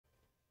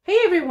Hey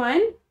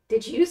everyone!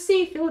 Did you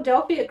see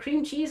Philadelphia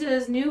Cream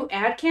Cheese's new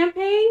ad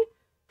campaign?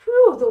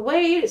 Whew, the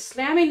way it is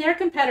slamming their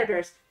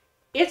competitors.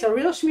 It's a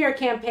real schmear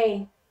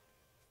campaign.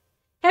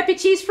 Happy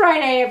Cheese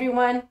Friday,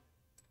 everyone!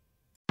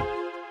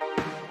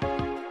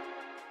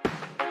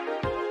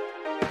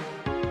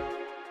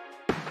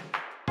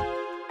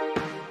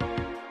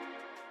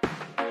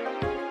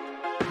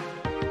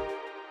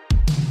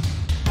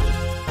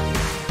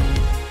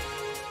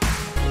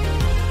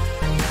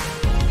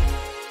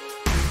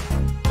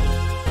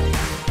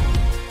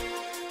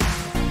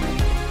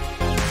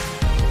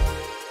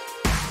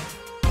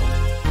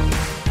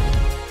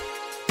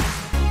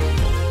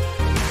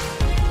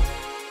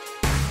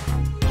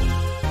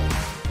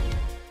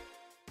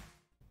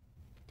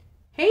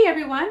 Hey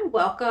everyone,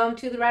 welcome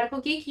to the Radical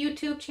Geek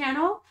YouTube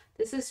channel.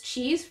 This is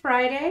Cheese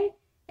Friday,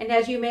 and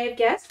as you may have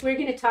guessed, we're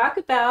going to talk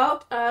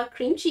about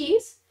cream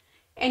cheese.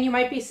 And you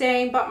might be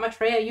saying, but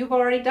Maitreya, you've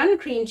already done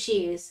cream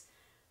cheese.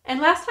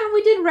 And last time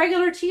we did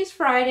regular Cheese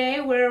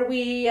Friday, where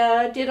we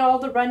did all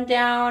the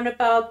rundown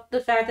about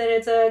the fact that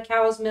it's a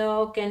cow's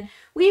milk, and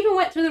we even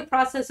went through the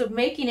process of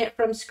making it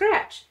from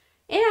scratch.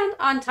 And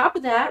on top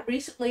of that,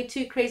 recently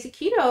Two Crazy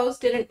Ketos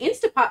did an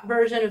Instapot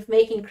version of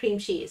making cream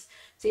cheese.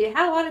 So you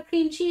had a lot of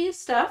cream cheese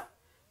stuff,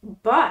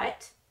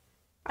 but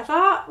I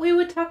thought we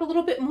would talk a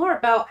little bit more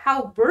about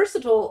how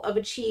versatile of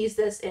a cheese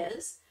this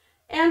is.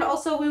 And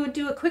also we would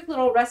do a quick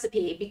little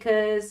recipe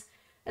because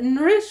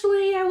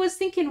initially I was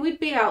thinking we'd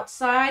be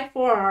outside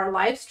for our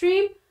live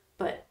stream,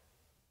 but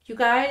you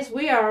guys,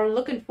 we are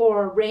looking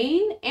for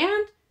rain,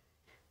 and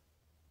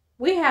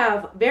we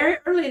have very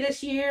early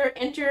this year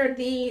entered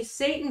the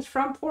Satan's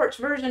front porch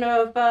version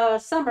of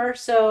summer,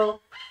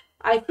 so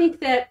I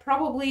think that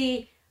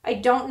probably, I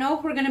don't know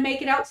if we're going to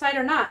make it outside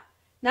or not.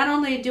 Not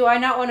only do I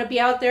not want to be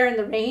out there in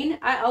the rain,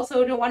 I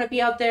also don't want to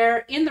be out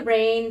there in the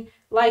rain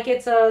like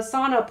it's a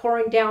sauna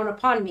pouring down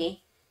upon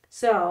me.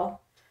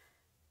 So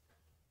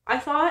I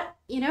thought,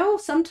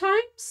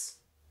 sometimes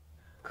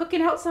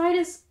cooking outside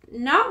is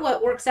not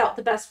what works out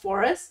the best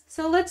for us.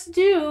 So let's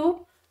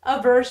do a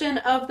version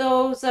of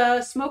those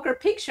smoker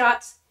pig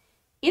shots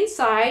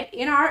inside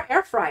in our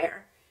air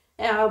fryer.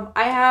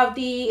 I have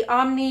the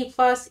Omni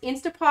Plus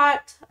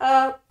Instapot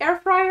air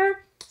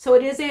fryer. So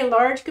it is a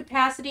large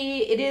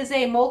capacity. It is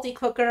a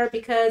multi-cooker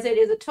because it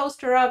is a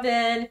toaster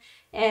oven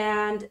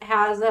and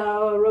has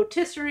a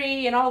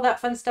rotisserie and all that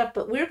fun stuff.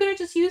 But we're going to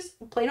just use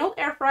plain old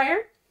air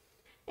fryer.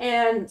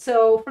 And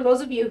so for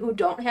those of you who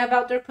don't have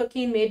outdoor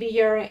cooking, maybe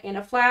you're in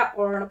a flat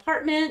or an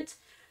apartment,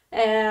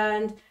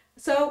 and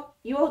so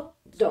you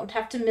don't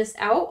have to miss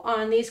out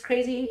on these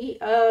crazy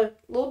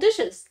little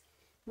dishes.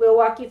 We'll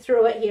walk you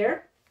through it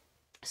here.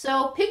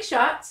 So pig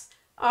shots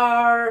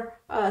are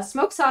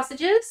smoked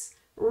sausages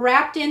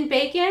wrapped in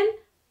bacon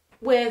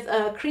with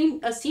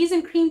a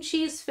seasoned cream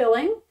cheese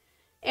filling.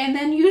 And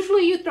then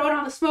usually you throw it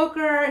on the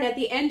smoker, and at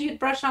the end you'd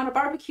brush on a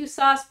barbecue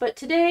sauce. But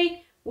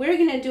today we're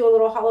going to do a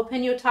little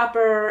jalapeno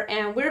topper,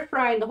 and we're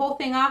frying the whole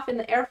thing off in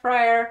the air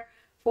fryer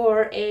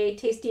for a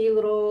tasty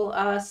little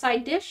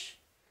side dish.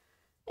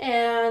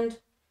 And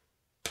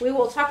we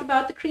will talk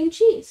about the cream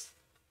cheese.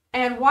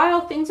 And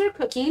while things are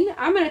cooking,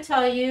 I'm going to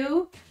tell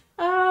you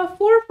 4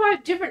 or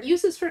 5 different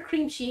uses for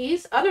cream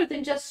cheese other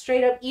than just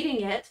straight up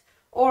eating it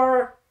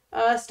or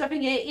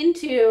stuffing it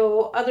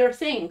into other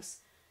things.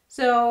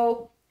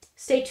 So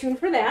stay tuned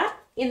for that.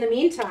 In the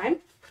meantime,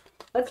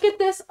 let's get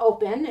this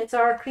open. It's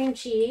our cream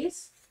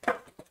cheese.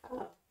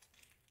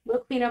 We'll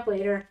clean up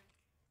later.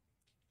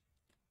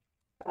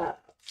 All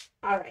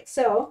right,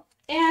 so,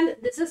 and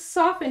this is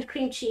softened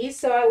cream cheese,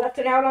 so I left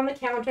it out on the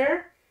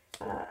counter.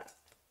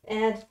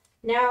 And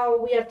now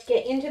we have to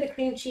get into the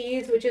cream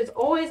cheese, which is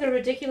always a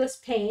ridiculous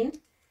pain,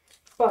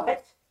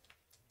 but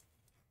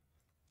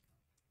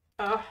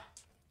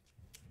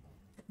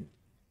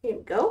here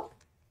we go.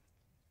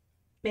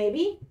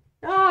 Maybe.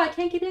 Oh, I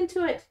can't get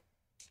into it.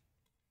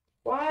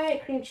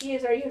 Why, cream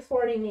cheese, are you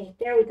thwarting me?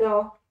 There we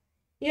go.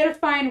 You gotta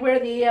find where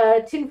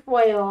the tin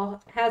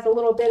foil has a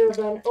little bit of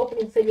an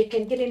opening so you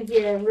can get in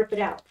here and rip it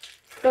out.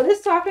 So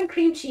this softened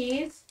cream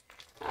cheese,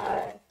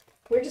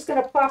 we're just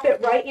gonna plop it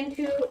right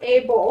into a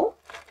bowl.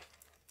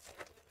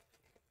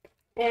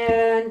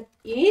 And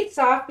you need it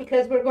soft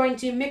because we're going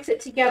to mix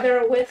it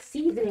together with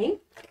seasoning.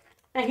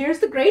 And here's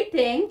the great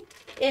thing,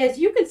 is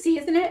you can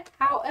season it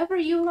however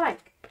you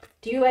like.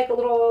 Do you like a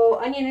little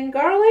onion and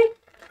garlic?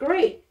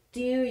 Great. Do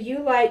you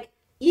like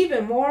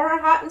even more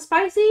hot and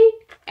spicy?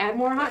 Add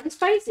more hot and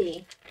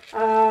spicy.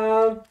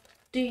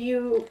 Do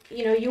you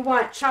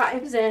want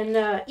chives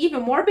and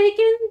even more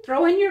bacon?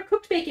 Throw in your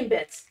cooked bacon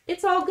bits.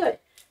 It's all good.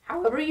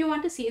 However you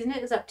want to season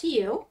it is up to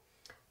you.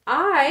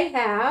 I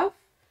have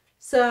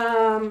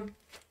some,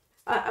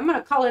 I'm going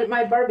to call it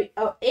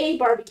a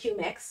barbecue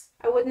mix.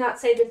 I would not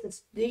say this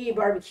is the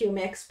barbecue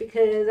mix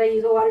because I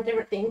use a lot of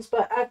different things,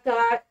 but I've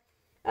got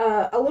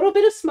a little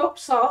bit of smoked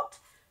salt,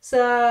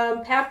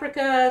 some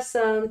paprika,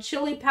 some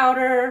chili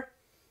powder,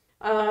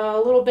 a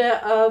little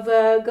bit of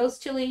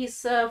ghost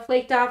chilies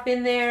flaked off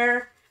in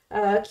there,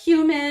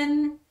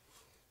 cumin,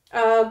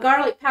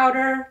 garlic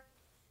powder.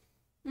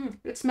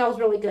 It smells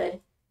really good.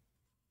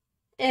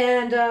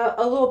 and a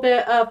little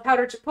bit of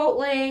powdered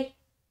chipotle.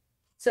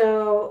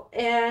 So,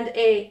 and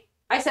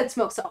I said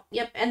smoked salt,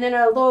 yep, and then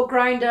a little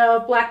grind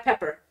of black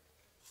pepper.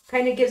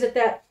 Kind of gives it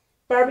that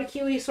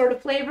barbecue-y sort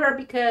of flavor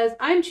because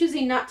I'm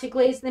choosing not to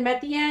glaze them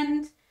at the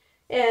end,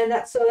 and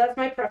that's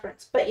my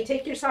preference. But you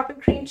take your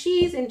softened cream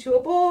cheese into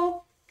a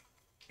bowl,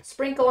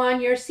 sprinkle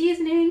on your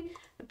seasoning,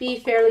 be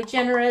fairly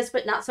generous,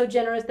 but not so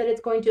generous that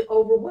it's going to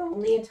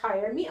overwhelm the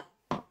entire meal.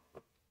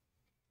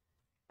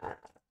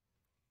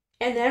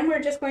 And then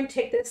we're just going to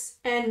take this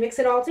and mix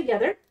it all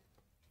together.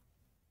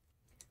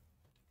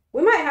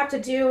 We might have to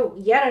do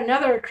yet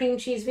another cream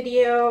cheese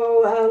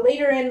video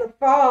later in the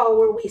fall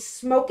where we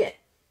smoke it.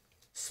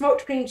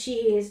 Smoked cream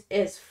cheese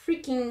is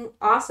freaking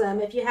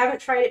awesome. If you haven't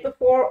tried it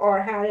before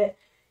or had it,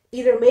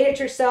 either made it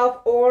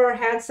yourself or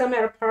had some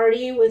at a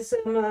party with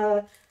some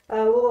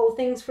little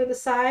things for the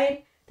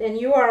side, then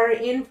you are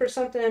in for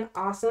something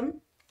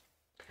awesome.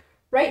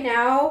 Right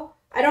now,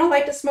 I don't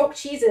like to smoke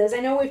cheeses.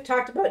 I know we've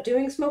talked about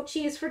doing smoked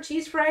cheese for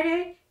Cheese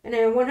Friday, and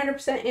I'm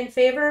 100% in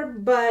favor,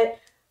 but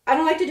I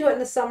don't like to do it in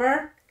the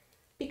summer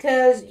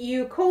because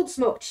you cold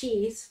smoke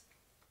cheese,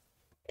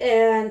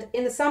 and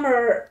in the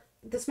summer,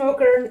 the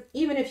smoker,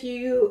 even if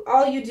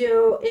all you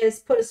do is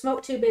put a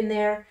smoke tube in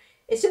there,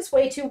 it's just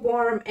way too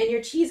warm, and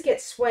your cheese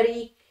gets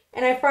sweaty,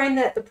 and I find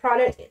that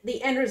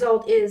the end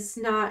result is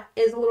a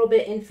little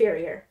bit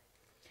inferior.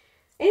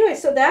 Anyway,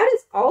 so that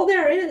is all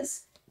there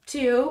is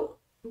to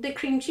the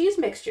cream cheese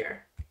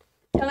mixture.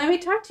 Now let me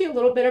talk to you a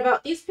little bit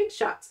about these pig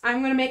shots. I'm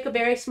going to make a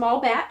very small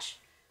batch.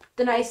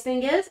 The nice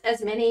thing is,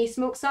 as many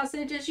smoked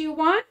sausage as you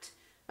want,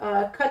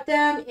 cut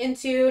them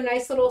into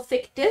nice little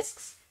thick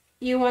discs.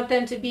 You want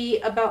them to be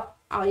about,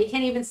 oh, you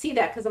can't even see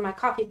that because of my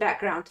coffee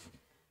background.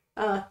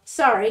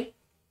 Sorry.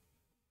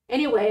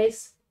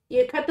 Anyways,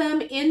 you cut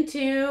them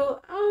into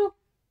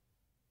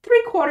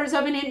 3/4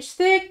 of an inch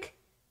thick,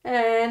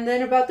 and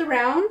then about the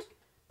round.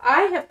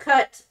 I have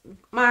cut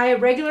my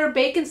regular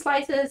bacon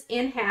slices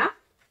in half.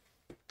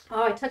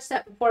 Oh, I touched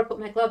that before I put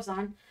my gloves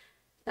on.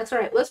 That's all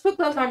right. Let's put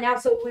gloves on now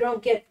so we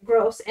don't get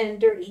gross and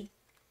dirty.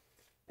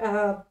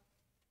 Let's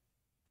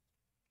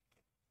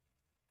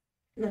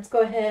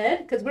go ahead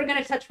because we're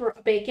going to touch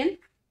bacon.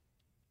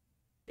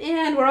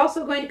 And we're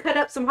also going to cut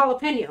up some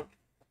jalapeno.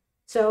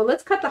 So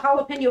let's cut the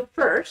jalapeno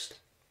first.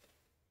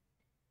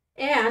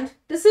 And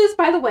this is,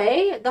 by the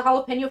way, the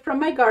jalapeno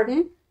from my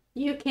garden.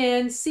 You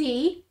can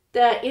see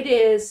that it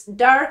is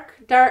dark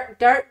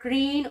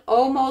green,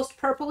 almost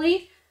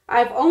purpley.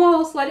 I've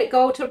almost let it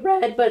go to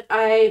red, but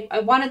I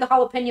wanted the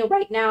jalapeno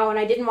right now, and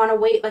I didn't want to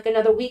wait like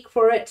another week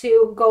for it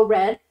to go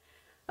red.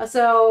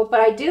 But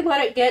I did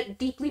let it get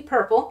deeply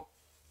purple.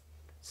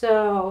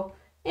 So,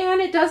 and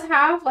it does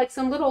have like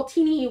some little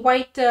teeny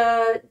white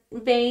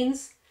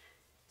veins.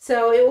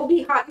 So it will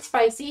be hot and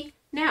spicy.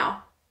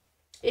 Now,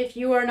 if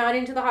you are not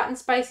into the hot and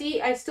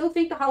spicy, I still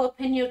think the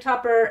jalapeno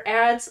topper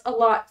adds a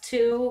lot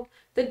to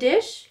the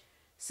dish.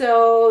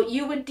 So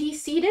you would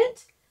de-seed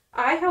it.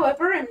 I,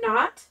 however, am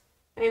not.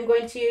 I'm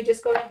going to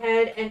just go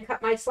ahead and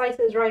cut my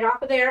slices right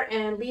off of there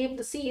and leave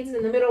the seeds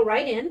in the middle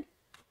right in.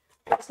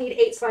 I just need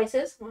 8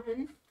 slices.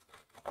 1,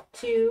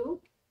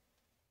 2,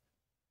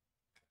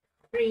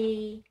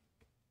 3,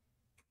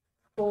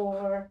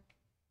 4.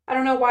 I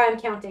don't know why I'm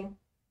counting.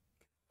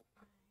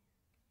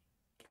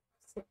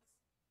 6,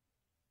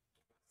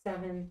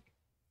 7.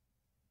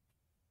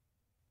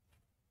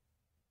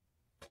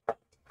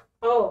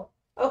 Oh,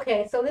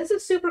 okay. So this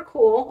is super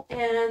cool.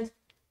 And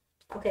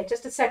okay,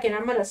 just a second.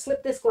 I'm going to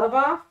slip this glove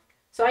off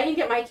so I can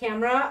get my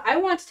camera. I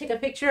want to take a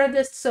picture of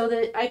this so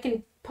that I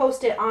can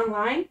post it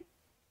online.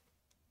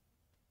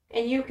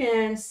 And you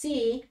can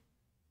see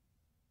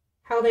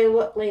how they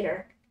look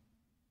later.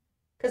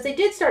 Because they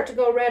did start to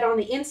go red on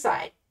the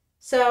inside.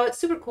 So it's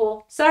super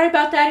cool. Sorry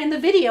about that in the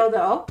video,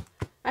 though.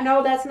 I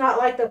know that's not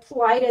like the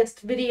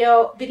politest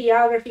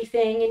videography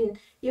thing. And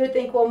you would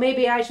think, well,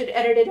 maybe I should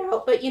edit it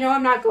out. But, you know,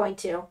 I'm not going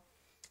to.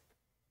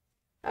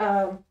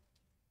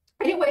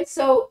 Anyway,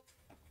 so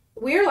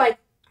we're like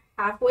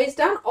halfway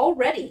done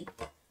already.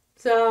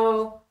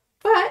 So,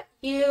 but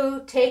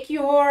you take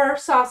your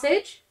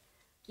sausage,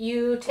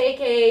 you take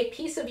a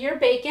piece of your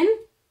bacon,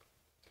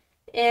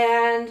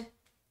 and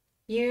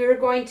you're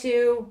going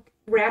to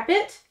wrap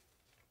it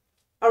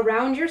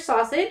around your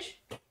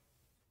sausage.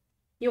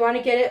 You want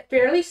to get it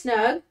fairly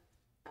snug.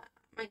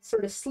 Might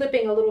sort of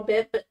slipping a little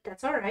bit, but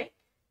that's all right.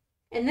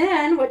 And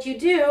then what you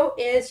do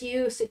is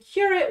you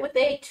secure it with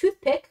a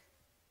toothpick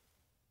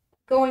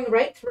going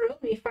right through.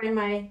 Let me find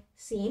my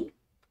seam.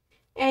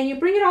 And you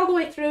bring it all the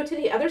way through to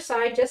the other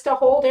side just to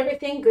hold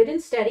everything good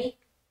and steady,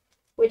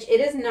 which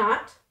it is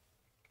not.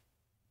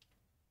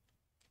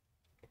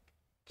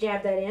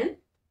 Jab that in.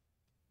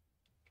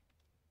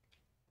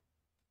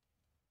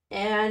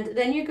 And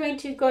then you're going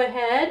to go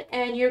ahead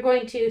and you're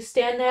going to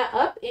stand that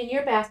up in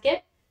your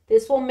basket.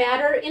 This will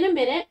matter in a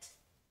minute.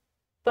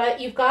 But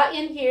you've got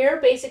in here,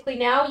 basically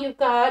now you've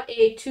got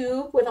a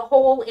tube with a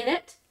hole in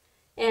it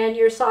and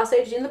your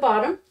sausage in the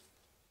bottom.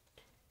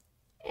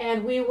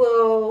 And we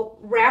will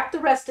wrap the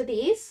rest of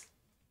these.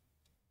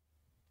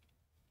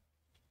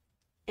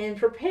 and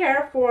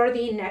prepare for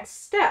the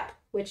next step,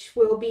 which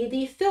will be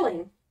the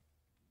filling.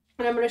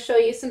 And I'm going to show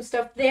you some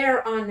stuff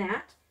there on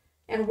that.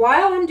 And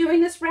while I'm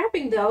doing this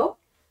wrapping though,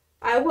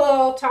 I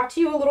will talk to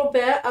you a little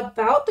bit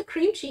about the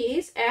cream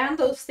cheese and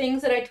those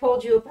things that I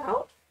told you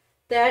about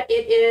that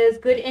it is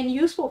good and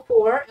useful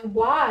for, and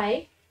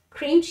why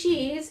cream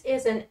cheese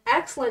is an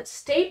excellent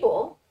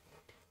staple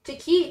to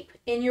keep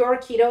in your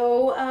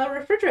keto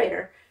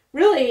refrigerator.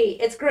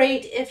 Really, it's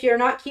great if you're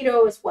not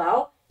keto as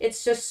well.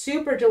 It's just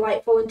super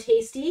delightful and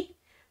tasty.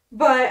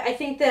 But I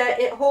think that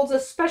it holds a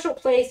special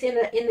place in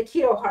the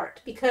keto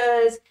heart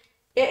because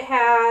it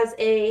has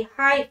a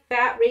high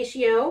fat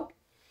ratio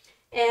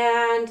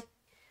and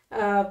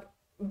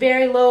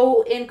very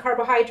low in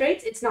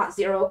carbohydrates. It's not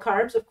 0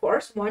 carbs, of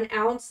course. 1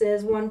 ounce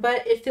is one,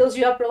 but it fills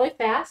you up really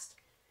fast.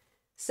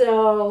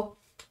 So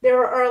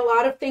there are a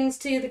lot of things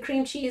to the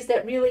cream cheese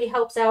that really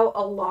helps out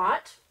a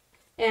lot,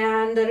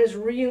 and that is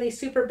really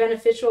super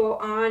beneficial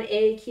on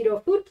a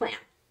keto food plan.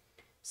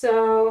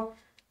 So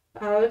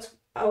it's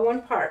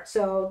one part.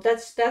 So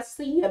that's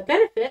the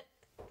benefit,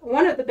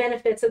 one of the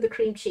benefits of the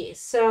cream cheese.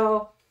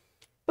 So,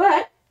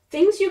 but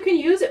things you can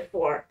use it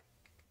for.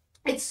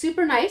 It's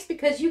super nice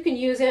because you can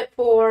use it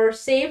for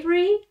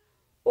savory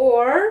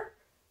or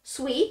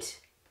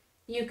sweet.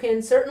 You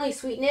can certainly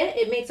sweeten it.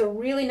 It makes a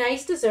really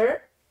nice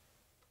dessert.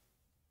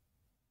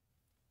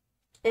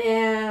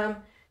 And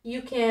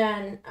you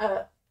can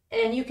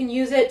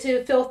use it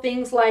to fill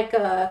things like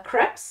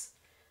crepes.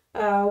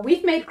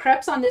 We've made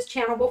crepes on this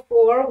channel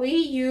before.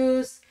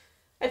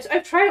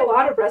 I've tried a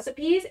lot of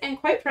recipes, and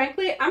quite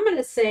frankly, I'm going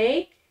to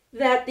say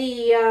that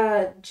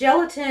the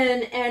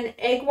gelatin and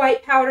egg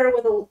white powder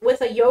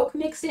with a yolk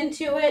mixed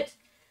into it,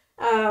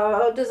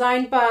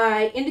 designed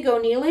by Indigo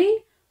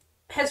Neely,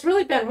 has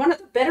really been one of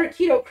the better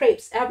keto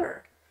crepes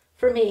ever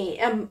for me.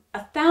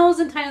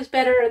 1,000 times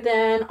better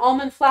than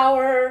almond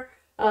flour.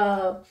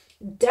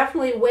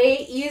 Definitely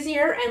way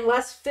easier and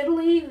less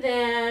fiddly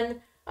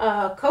than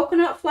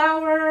coconut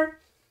flour.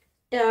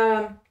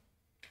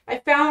 I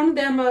found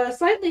them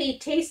slightly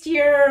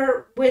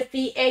tastier with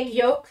the egg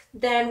yolk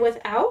than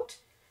without.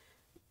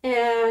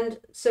 And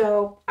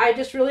so I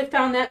just really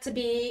found that to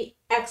be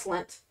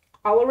excellent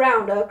all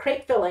around, a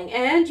crepe filling.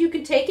 And you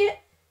can take it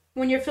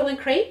when you're filling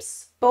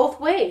crepes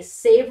both ways,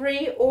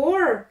 savory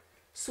or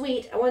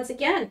sweet. Once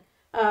again,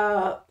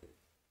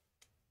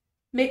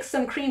 mix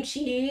some cream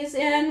cheese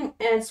in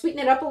and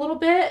sweeten it up a little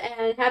bit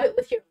and have it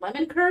with your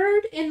lemon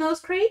curd in those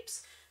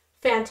crepes.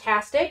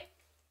 Fantastic.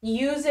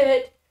 Use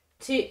it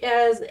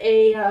as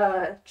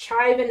a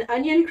chive and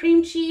onion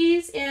cream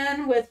cheese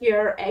in with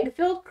your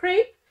egg-filled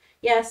crepe.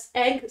 Yes,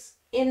 eggs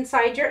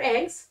inside your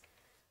eggs.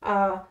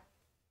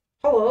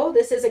 Hello,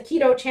 this is a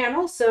keto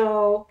channel,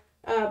 so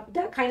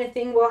that kind of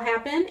thing will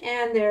happen,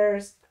 and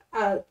there's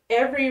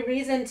every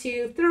reason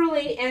to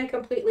thoroughly and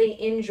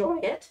completely enjoy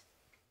it.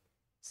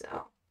 So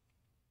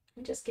let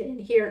me just get in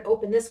here and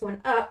open this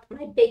one up.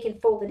 My bacon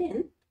folded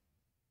in.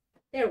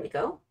 There we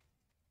go.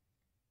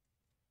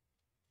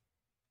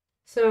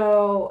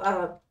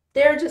 So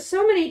there are just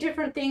so many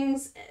different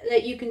things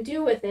that you can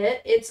do with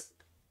it. It's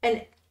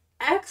an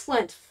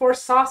excellent for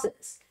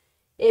sauces.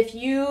 If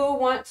you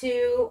want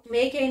to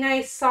make a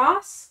nice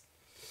sauce,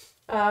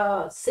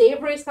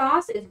 savory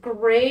sauce is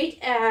great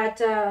at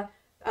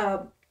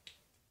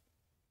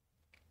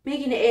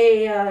making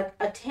a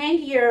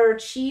tangier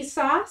cheese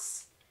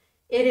sauce.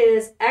 It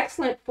is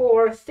excellent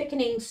for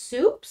thickening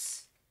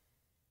soups,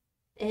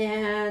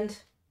 and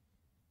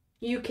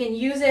you can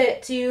use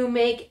it to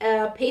make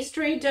a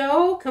pastry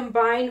dough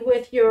combined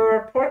with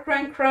your pork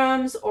rind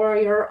crumbs or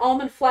your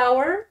almond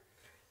flour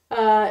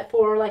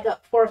for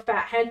a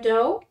fathead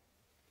dough.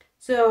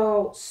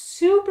 So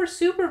super,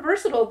 super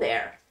versatile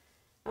there.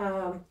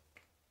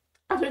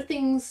 Other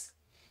things,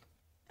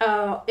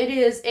 it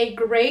is a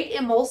great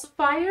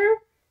emulsifier.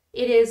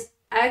 It is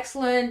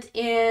excellent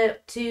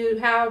to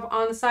have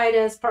on the side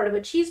as part of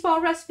a cheese ball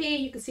recipe.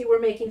 You can see we're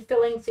making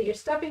fillings, so you're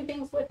stuffing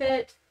things with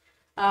it.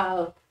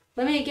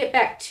 Let me get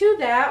back to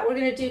that. We're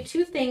going to do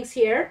 2 things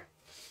here.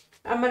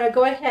 I'm going to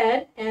go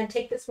ahead and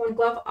take this one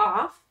glove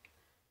off.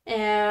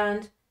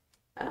 And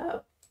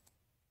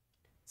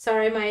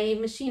sorry, my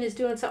machine is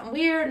doing something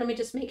weird. Let me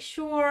just make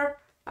sure.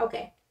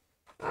 Okay.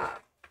 All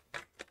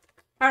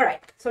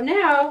right. So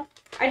now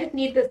I just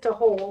need this to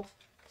hold.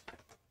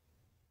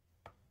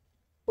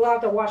 We'll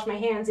have to wash my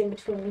hands in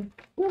between.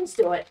 Let's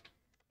do it.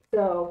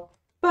 So,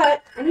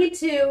 but I need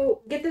to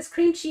get this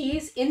cream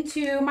cheese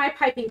into my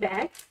piping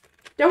bag.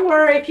 Don't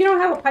worry, if you don't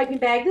have a piping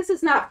bag, this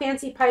is not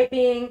fancy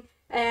piping,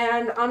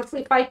 and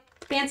honestly,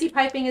 fancy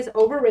piping is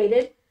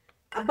overrated,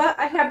 but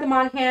I have them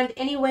on hand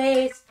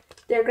anyways.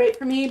 They're great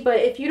for me, but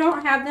if you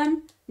don't have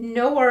them,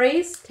 no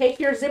worries. Take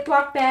your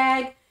Ziploc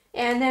bag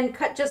and then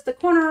cut just the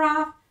corner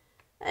off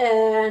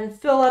and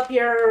fill up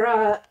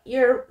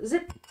your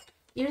zip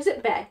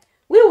bag.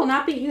 We will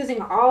not be using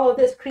all of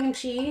this cream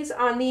cheese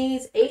on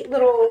these 8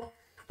 little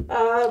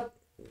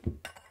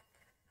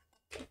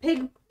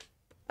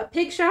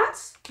pig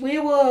shots. We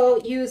will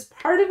use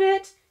part of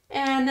it,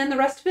 and then the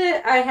rest of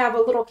it, I have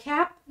a little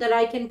cap that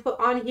I can put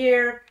on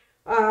here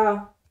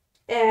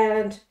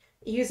and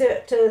use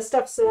it to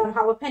stuff some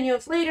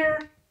jalapenos later.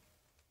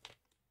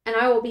 And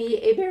I will be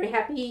a very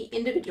happy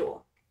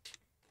individual.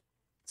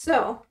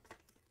 So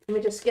let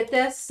me just get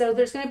this. So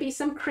there's going to be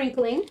some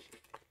crinkling.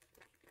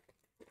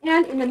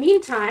 And in the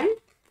meantime,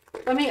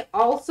 let me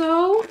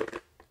also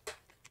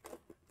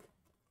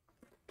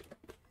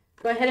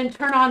go ahead and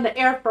turn on the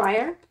air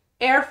fryer.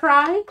 Air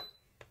fry,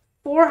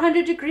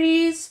 400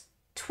 degrees,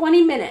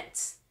 20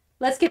 minutes.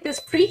 Let's get this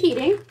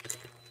preheating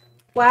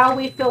while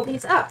we fill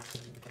these up.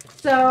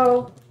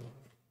 So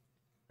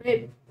let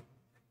me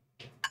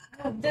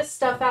move this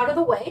stuff out of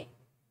the way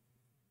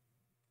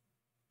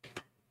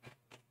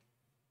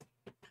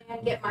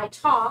and get my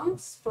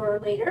tongs for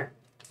later.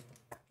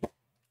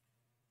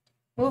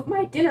 Move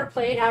my dinner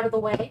plate out of the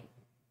way.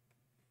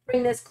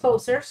 Bring this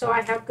closer so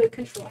I have good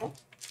control.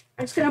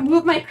 I'm just going to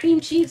move my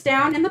cream cheese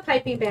down in the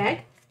piping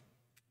bag.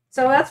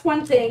 So that's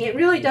one thing. It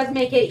really does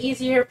make it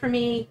easier for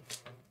me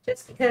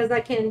just because I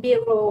can be a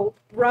little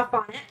rough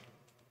on it.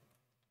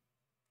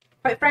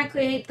 Quite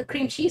frankly, the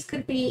cream cheese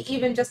could be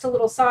even just a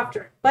little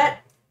softer. But,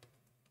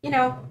 you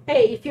know,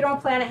 hey, if you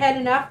don't plan ahead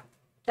enough,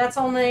 that's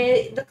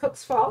only the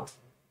cook's fault.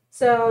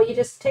 So you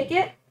just take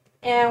it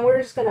and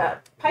we're just going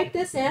to pipe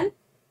this in.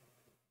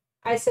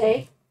 I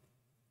say,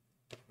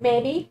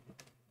 maybe.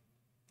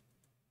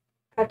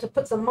 I have to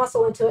put some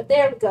muscle into it.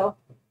 There we go.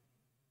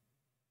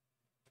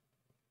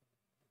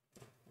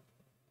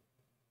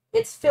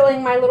 It's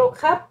filling my little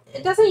cup.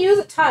 It doesn't use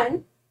a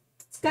ton.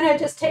 It's going to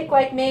just take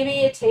like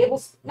maybe a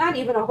tablespoon, not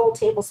even a whole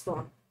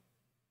tablespoon.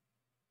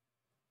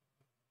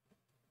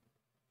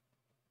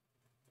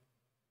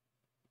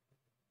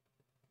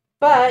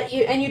 But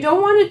you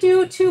don't want to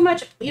do too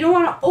much. You don't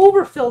want to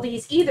overfill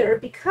these either,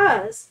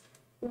 because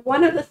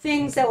one of the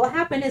things that will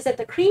happen is that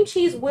the cream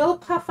cheese will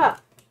puff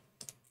up.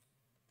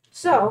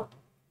 So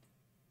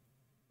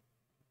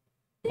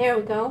there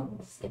we go.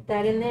 Let's get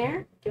that in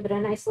there. Give it a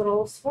nice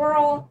little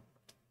swirl.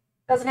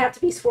 Doesn't have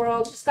to be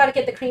swirled. Just got to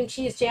get the cream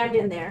cheese jammed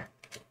in there.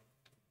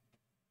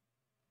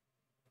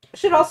 I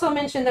should also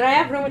mention that I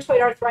have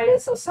rheumatoid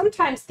arthritis, so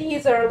sometimes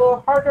these are a little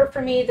harder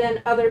for me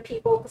than other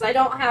people because I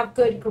don't have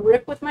good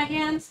grip with my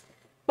hands.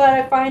 But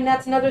I find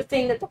that's another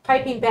thing that the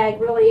piping bag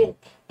really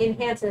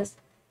enhances.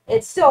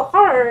 It's still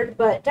hard,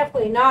 but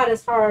definitely not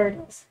as hard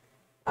as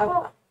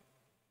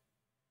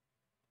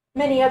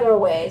many other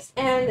ways.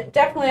 And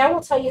definitely, I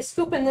will tell you,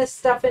 scooping this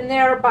stuff in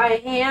there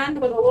by hand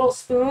with a little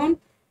spoon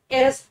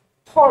is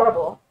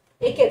horrible.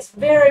 It gets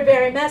very,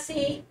 very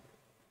messy,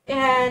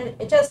 and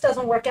it just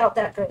doesn't work out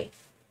that great.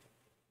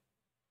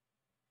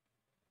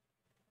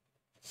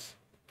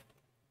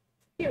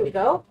 Here we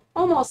go.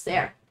 Almost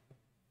there.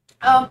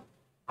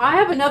 I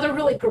have another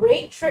really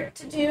great trick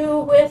to do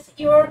with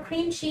your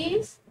cream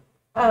cheese.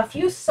 If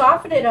you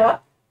soften it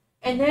up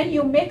and then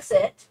you mix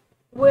it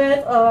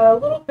with a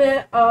little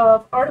bit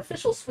of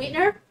artificial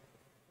sweetener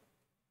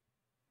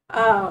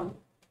and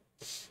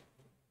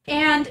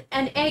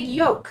an egg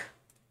yolk.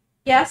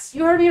 Yes,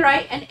 you heard me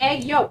right, an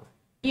egg yolk.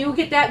 You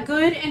get that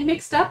good and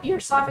mixed up, your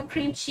softened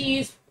cream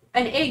cheese,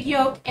 an egg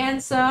yolk,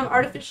 and some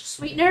artificial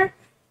sweetener.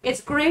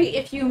 It's great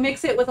if you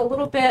mix it with a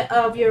little bit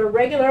of your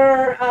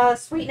regular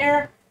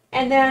sweetener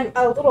and then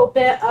a little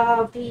bit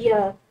of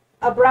the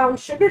a brown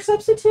sugar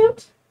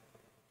substitute.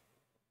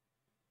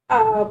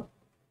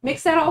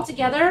 Mix that all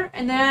together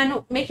and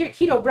then make your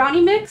keto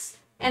brownie mix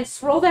and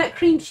swirl that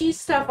cream cheese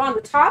stuff on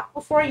the top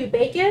before you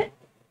bake it.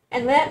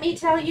 And let me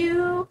tell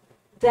you,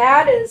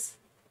 that is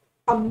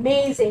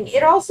amazing.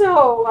 It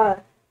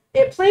also,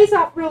 it plays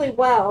off really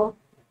well.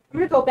 I'm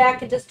going to go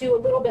back and just do a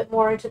little bit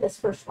more into this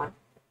first one.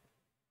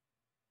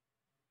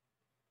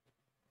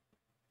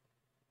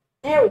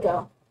 There we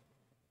go.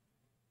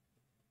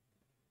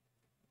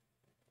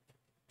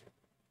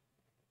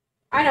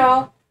 I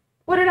know.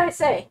 What did I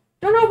say?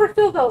 Don't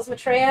overfill those,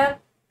 Maitreya.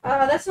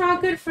 That's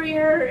not good for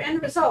your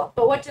end result.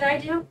 But what did I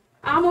do?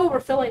 I'm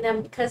overfilling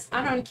them because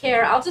I don't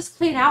care. I'll just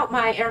clean out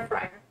my air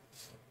fryer.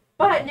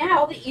 But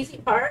now the easy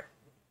part.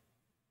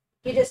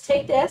 You just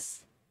take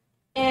this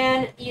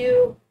and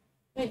you,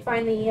 let me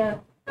find the,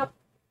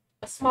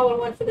 a smaller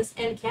one for this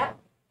end cap.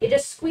 You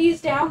just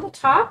squeeze down the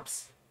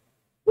tops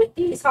with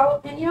these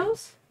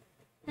jalapenos.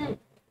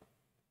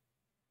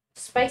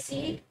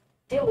 Spicy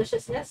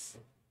deliciousness.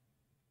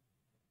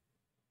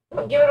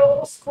 Give it a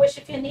little squish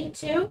if you need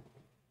to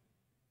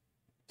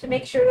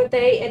make sure that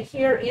they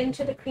adhere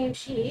into the cream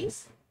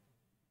cheese.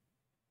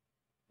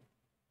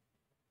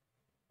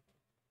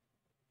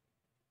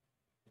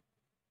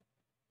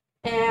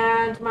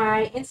 And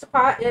my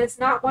Instapot is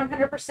not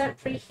 100%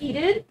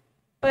 preheated,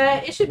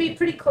 but it should be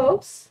pretty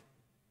close.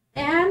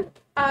 And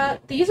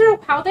these are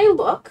how they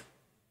look.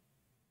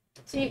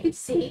 So you can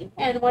see,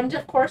 and one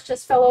of course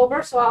just fell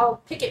over, so I'll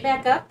pick it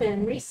back up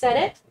and reset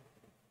it.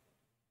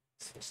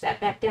 Switch that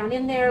back down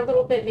in there a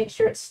little bit, make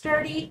sure it's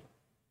sturdy.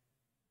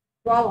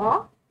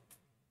 Voila.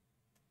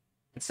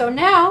 So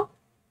now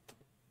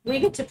we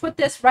get to put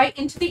this right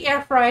into the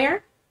air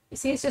fryer. You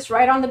see it's just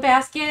right on the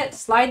basket.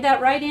 Slide that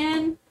right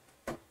in.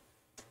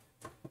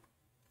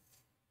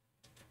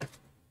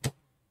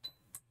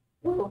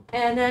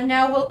 And then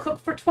now we'll cook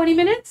for 20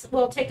 minutes.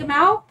 We'll take them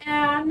out,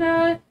 and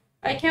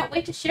I can't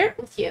wait to share it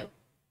with you.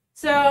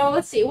 So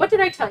let's see, what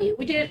did I tell you?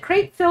 We did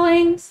crepe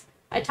fillings.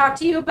 I talked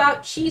to you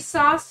about cheese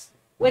sauce,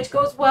 which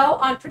goes well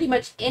on pretty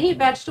much any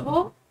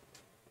vegetable.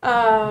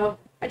 I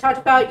talked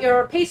about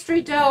your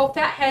pastry dough,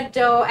 fathead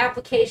dough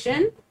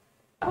application.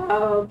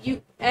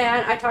 And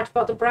I talked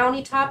about the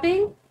brownie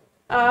topping.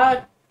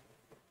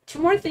 Two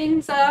more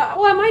things.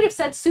 Well, I might have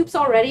said soups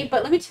already,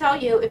 but let me tell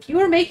you, if you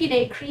are making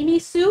a creamy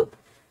soup,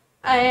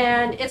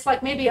 and it's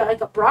like maybe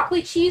like a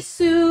broccoli cheese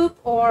soup,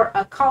 or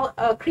a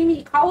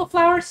creamy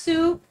cauliflower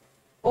soup,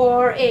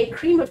 or a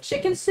cream of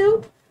chicken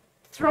soup,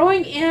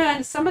 throwing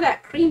in some of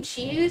that cream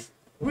cheese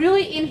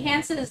really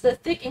enhances the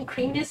thick and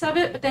creaminess of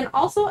it, but then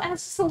also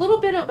adds just a little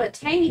bit of a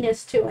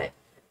tanginess to it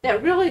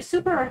that really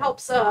super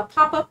helps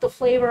pop up the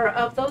flavor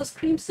of those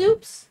cream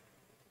soups.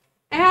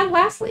 And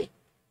lastly,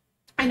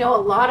 I know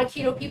a lot of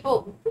keto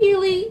people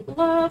really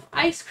love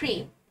ice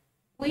cream.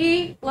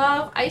 We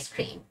love ice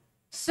cream.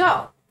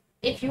 So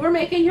if you are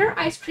making your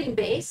ice cream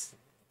base,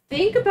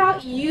 think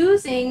about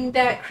using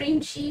that cream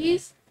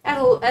cheese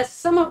as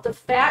some of the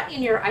fat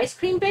in your ice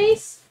cream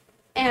base,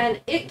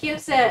 and it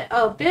gives it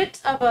a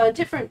bit of a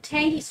different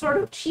tangy sort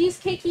of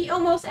cheesecakey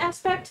almost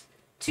aspect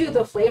to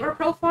the flavor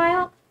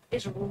profile.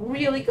 Is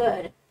really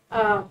good.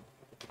 I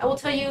will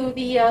tell you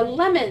the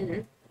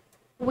lemon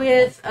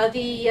with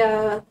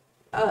the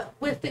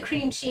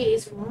cream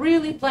cheese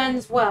really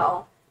blends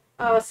well.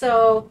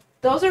 So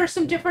those are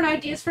some different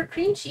ideas for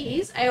cream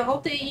cheese. I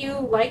hope that you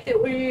like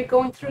that we're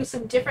going through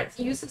some different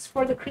uses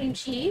for the cream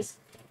cheese.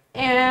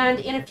 And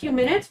in a few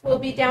minutes, we'll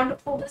be down to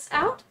pull this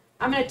out.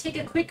 I'm going to take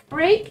a quick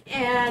break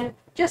and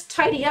just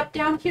tidy up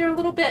down here a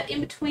little bit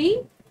in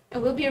between,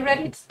 and we'll be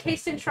ready to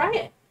taste and try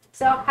it.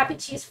 So happy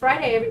Cheese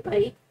Friday,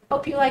 everybody.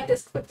 Hope you like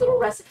this quick little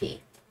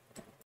recipe.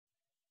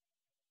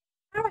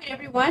 All right,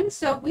 everyone.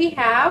 So we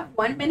have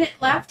 1 minute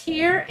left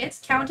here. It's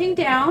counting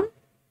down.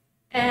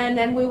 And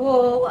then we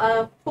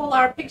will pull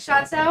our pig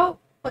shots out,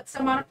 put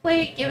some on a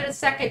plate, give it a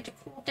second to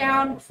cool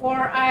down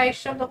before I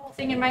shove the whole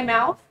thing in my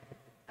mouth,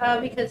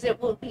 because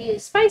it will be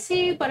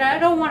spicy, but I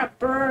don't want to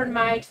burn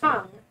my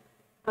tongue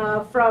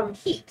from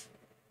heat.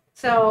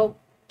 So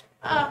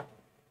I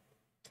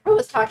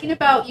was talking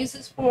about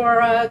uses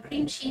for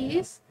cream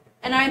cheese,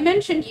 and I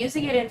mentioned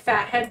using it in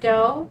fathead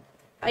dough.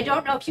 I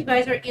don't know if you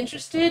guys are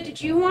interested.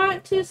 Did you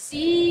want to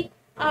see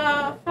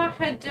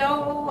fathead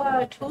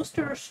dough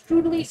toaster or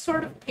strudely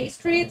sort of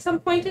pastry at some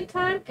point in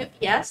time? If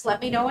yes,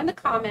 let me know in the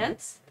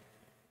comments.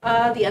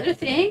 The other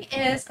thing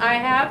is I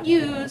have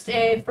used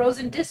a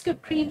frozen disc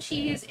of cream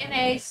cheese in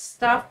a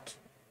stuffed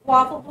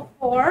waffle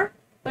before,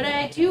 but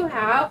I do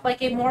have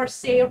like a more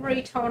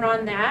savory tone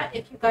on that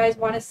if you guys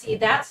want to see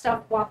that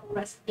stuffed waffle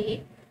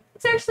recipe.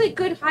 It's actually a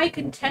good high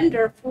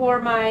contender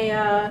for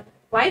my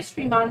live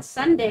stream on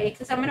Sunday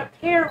because I'm going to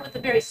pair it with a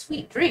very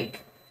sweet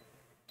drink.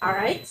 All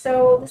right,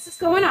 so this is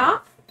going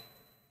off.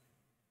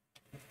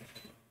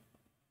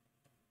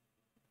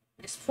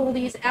 Just pull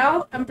these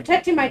out. I'm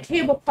protecting my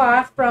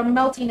tablecloth from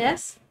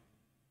meltiness.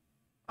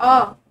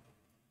 Oh,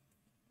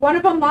 one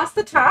of them lost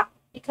the top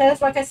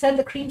because, like I said,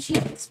 the cream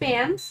cheese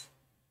expands.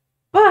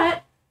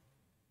 But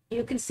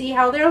you can see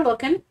how they're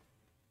looking.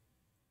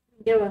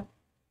 Give a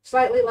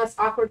slightly less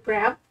awkward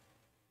grab.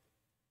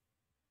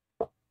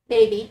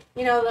 Maybe,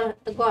 you know,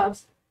 the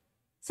gloves.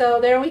 So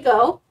there we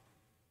go.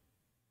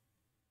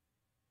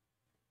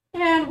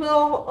 And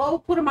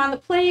we'll put them on the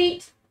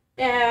plate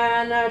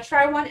and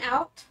try one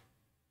out.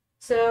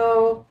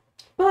 So,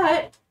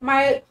 but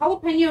my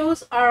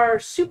jalapenos are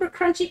super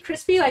crunchy,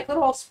 crispy, like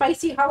little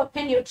spicy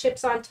jalapeno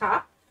chips on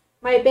top.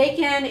 My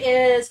bacon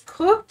is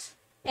cooked,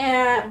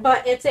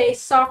 but it's a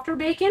softer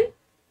bacon.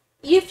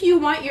 If you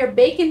want your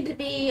bacon to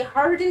be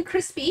hard and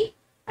crispy,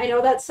 I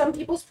know that's some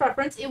people's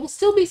preference, it will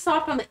still be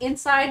soft on the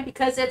inside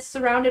because it's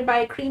surrounded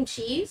by cream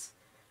cheese.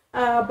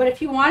 But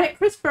if you want it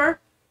crisper,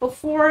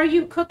 before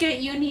you cook it,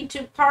 you need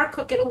to par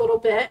cook it a little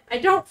bit. I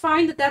don't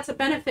find that that's a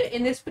benefit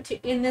in this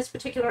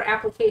particular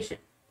application.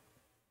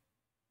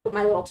 Put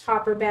my little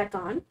topper back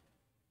on.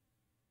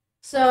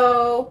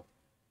 So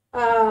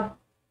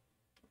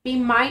be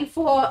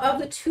mindful of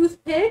the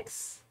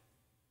toothpicks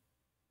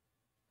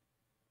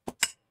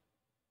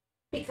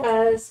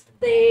because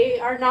they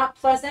are not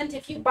pleasant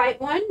if you bite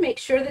one. Make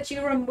sure that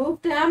you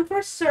remove them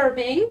for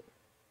serving,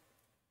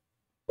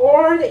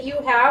 or that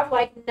you have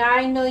like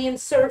 9 million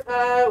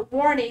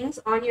warnings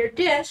on your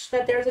dish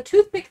that there's a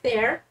toothpick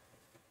there,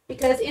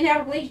 because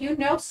inevitably you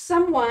know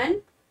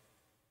someone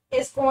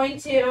is going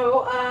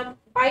to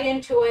bite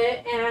into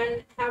it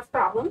and have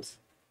problems.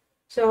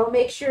 So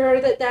make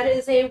sure that that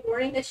is a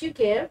warning that you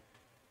give.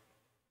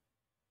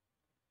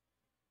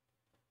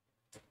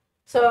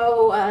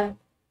 So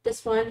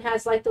this one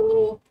has like the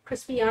little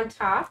crispy on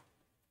top.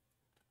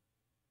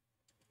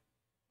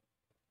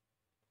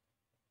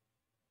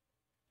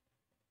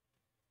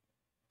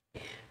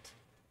 And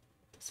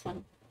this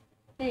one,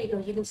 there you go.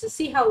 You can just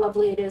see how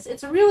lovely it is.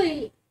 It's a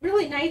really,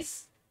 really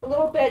nice, a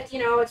little bit, you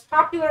know, it's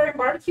popular in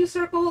barbecue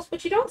circles,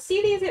 but you don't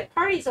see these at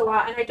parties a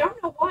lot. And I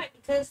don't know why,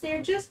 because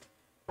they're just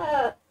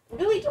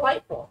really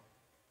delightful.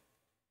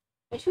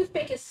 My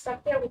toothpick is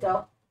stuck. There we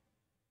go.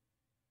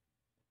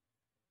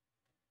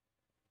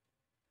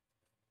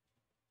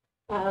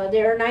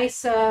 They're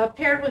nice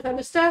paired with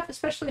other stuff,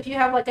 especially if you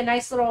have like a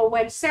nice little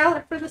wedge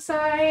salad for the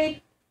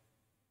side.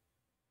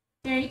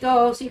 There you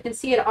go. So you can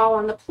see it all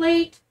on the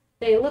plate.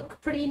 They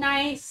look pretty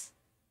nice.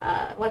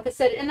 Like I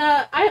said, and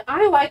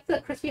I like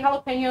the crispy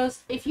jalapenos.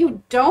 If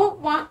you don't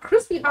want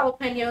crispy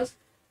jalapenos,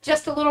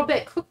 just a little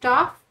bit cooked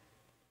off,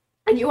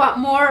 and you want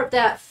more of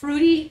that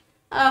fruity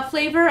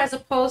flavor as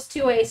opposed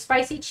to a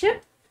spicy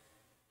chip,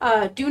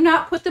 do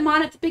not put them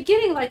on at the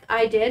beginning like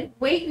I did.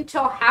 Wait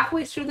until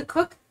halfway through the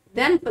cook,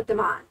 then put them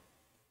on.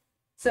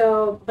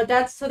 So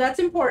that's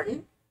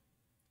important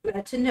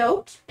to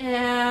note.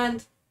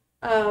 And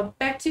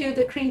back to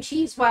the cream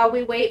cheese while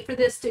we wait for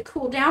this to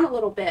cool down a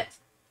little bit.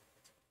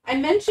 I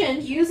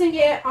mentioned using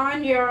it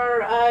on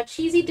your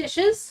cheesy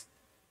dishes,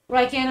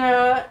 like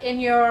in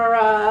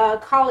your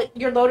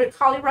loaded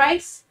cauli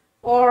rice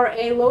or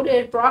a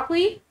loaded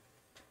broccoli.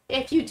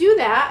 If you do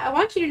that, I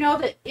want you to know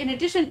that in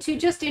addition to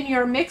just in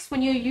your mix,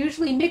 when you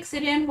usually mix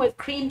it in with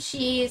cream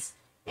cheese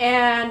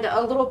and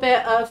a little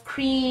bit of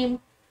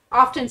cream,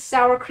 often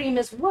sour cream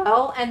as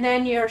well, and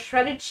then your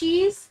shredded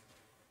cheese,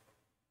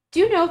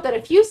 do note that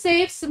if you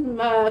save some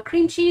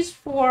cream cheese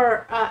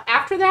for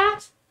after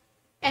that,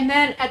 and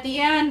then at the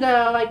end,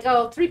 like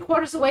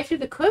 3/4 of the way through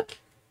the cook,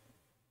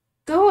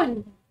 go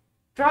and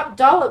drop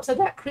dollops of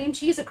that cream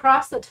cheese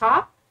across the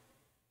top.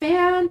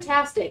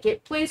 Fantastic.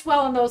 It plays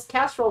well in those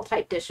casserole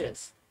type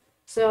dishes.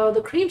 So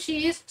the cream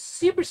cheese,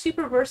 super,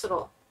 super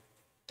versatile.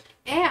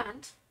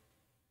 And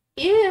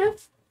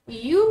if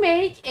you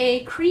make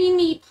a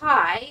creamy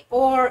pie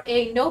or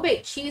a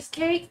no-bake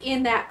cheesecake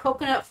in that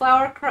coconut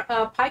flour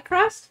pie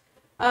crust,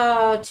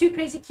 Two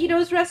Crazy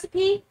Ketos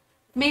recipe,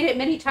 made it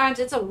many times.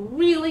 It's a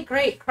really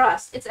great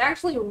crust. It's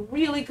actually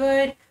really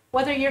good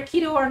whether you're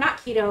keto or not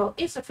keto.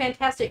 It's a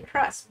fantastic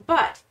crust.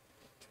 But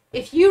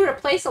if you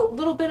replace a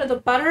little bit of the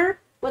butter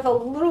with a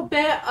little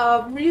bit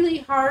of really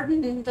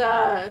hardened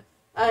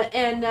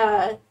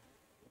and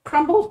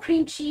crumbled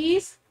cream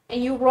cheese,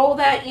 and you roll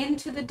that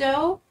into the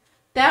dough,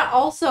 that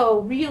also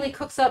really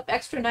cooks up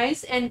extra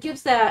nice and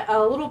gives that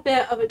a little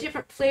bit of a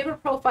different flavor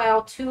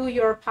profile to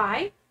your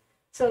pie.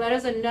 So that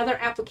is another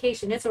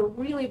application. It's a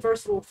really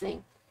versatile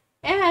thing.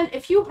 And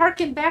if you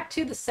harken back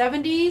to the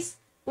 70s,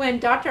 when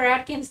Dr.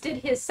 Atkins did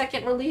his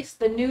second release,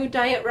 the New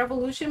Diet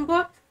Revolution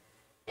book,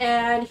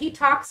 and he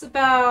talks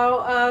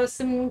about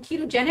some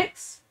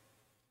ketogenics,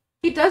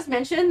 he does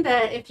mention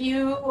that if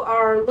you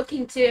are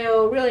looking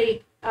to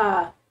really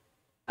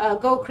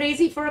go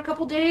crazy for a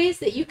couple days,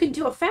 that you can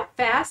do a fat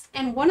fast.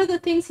 And one of the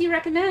things he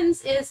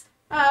recommends is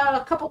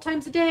a couple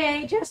times a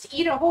day, just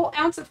eat a whole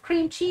ounce of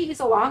cream cheese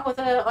along with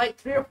like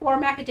 3 or 4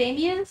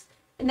 macadamias.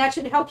 And that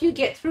should help you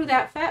get through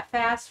that fat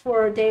fast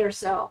for a day or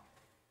so.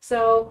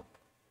 So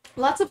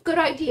lots of good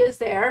ideas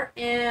there.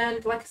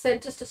 And like I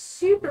said, just a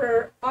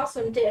super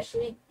awesome dish.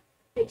 Let me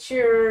make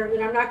sure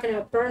that I'm not going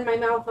to burn my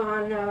mouth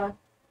on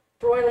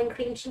broiling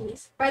cream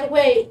cheese. By the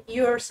way,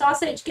 your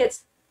sausage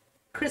gets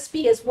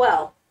crispy as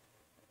well.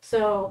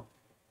 So,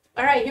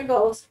 all right, here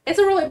goes. It's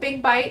a really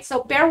big bite,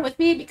 so bear with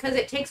me because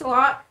it takes a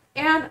lot.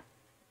 And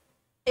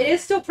it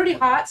is still pretty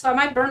hot, so I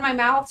might burn my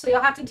mouth, so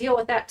you'll have to deal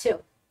with that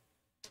too.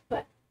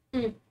 But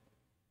I'm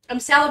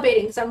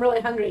salivating because I'm really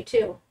hungry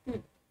too.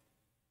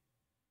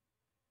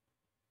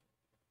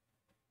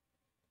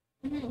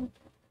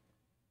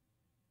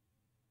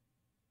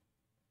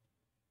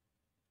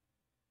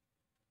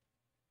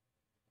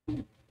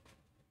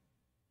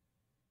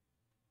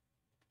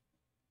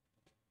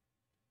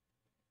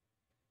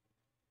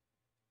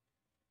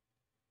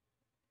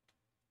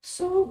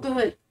 So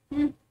good.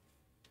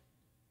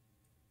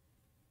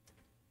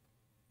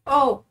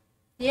 Oh,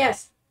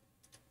 yes.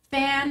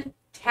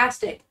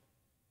 Fantastic.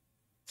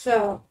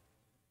 So,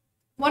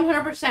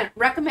 100%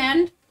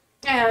 recommend.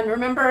 And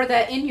remember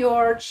that in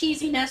your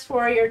cheesiness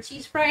for your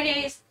cheese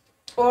Fridays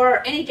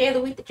or any day of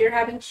the week that you're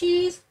having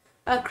cheese,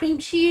 cream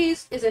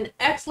cheese is an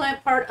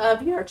excellent part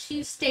of your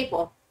cheese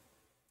staple.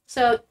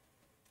 So,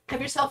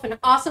 have yourself an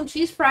awesome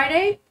Cheese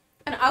Friday,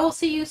 and I will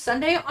see you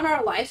Sunday on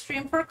our live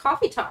stream for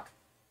Coffee Talk.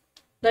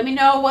 Let me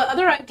know what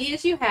other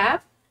ideas you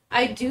have.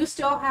 I do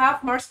still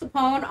have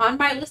mascarpone on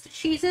my list of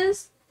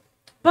cheeses,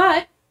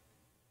 but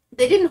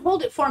they didn't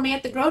hold it for me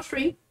at the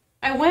grocery.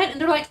 I went and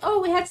they're like,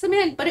 oh, we had some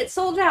in, but it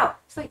sold out.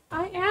 It's like,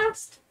 I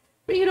asked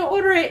for you to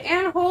order it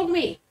and hold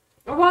me.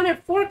 I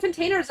wanted 4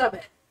 containers of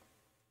it.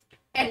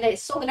 And they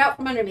sold it out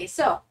from under me.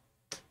 So,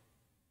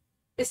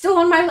 it's still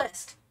on my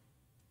list.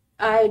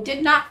 I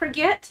did not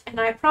forget, and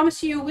I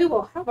promise you we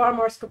will have our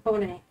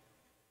mascarpone.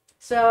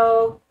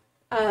 So,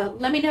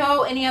 let me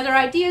know any other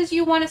ideas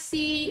you want to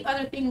see,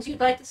 other things you'd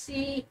like to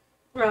see,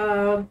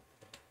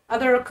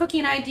 other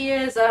cooking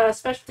ideas,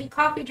 specialty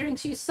coffee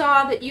drinks you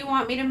saw that you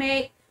want me to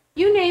make.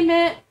 You name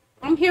it.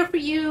 I'm here for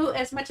you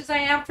as much as I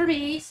am for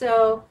me.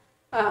 So,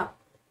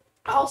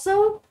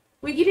 also,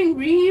 we're getting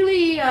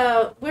really,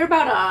 we're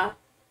about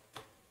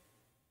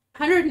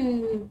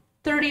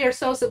 130 or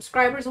so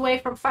subscribers away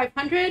from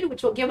 500,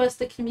 which will give us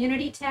the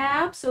community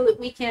tab so that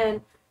we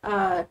can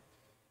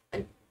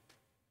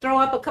throw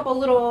up a couple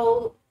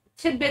little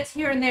tidbits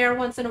here and there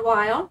once in a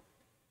while.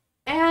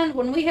 And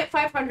when we hit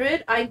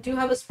 500, I do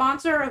have a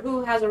sponsor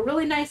who has a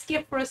really nice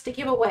gift for us to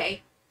give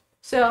away.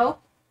 So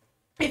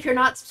if you're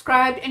not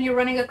subscribed and you're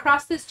running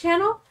across this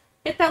channel,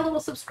 hit that little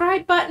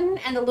subscribe button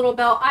and the little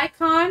bell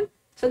icon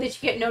so that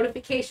you get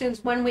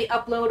notifications when we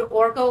upload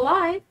or go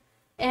live.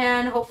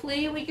 And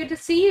hopefully we get to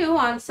see you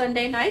on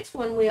Sunday nights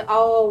when we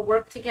all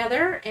work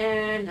together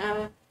and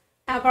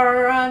have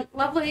our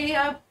lovely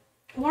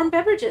warm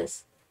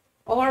beverages.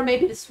 Or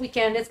maybe this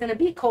weekend it's going to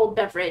be a cold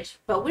beverage,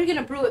 but we're going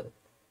to brew it.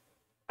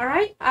 All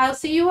right, I'll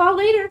see you all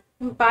later.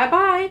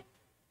 Bye-bye.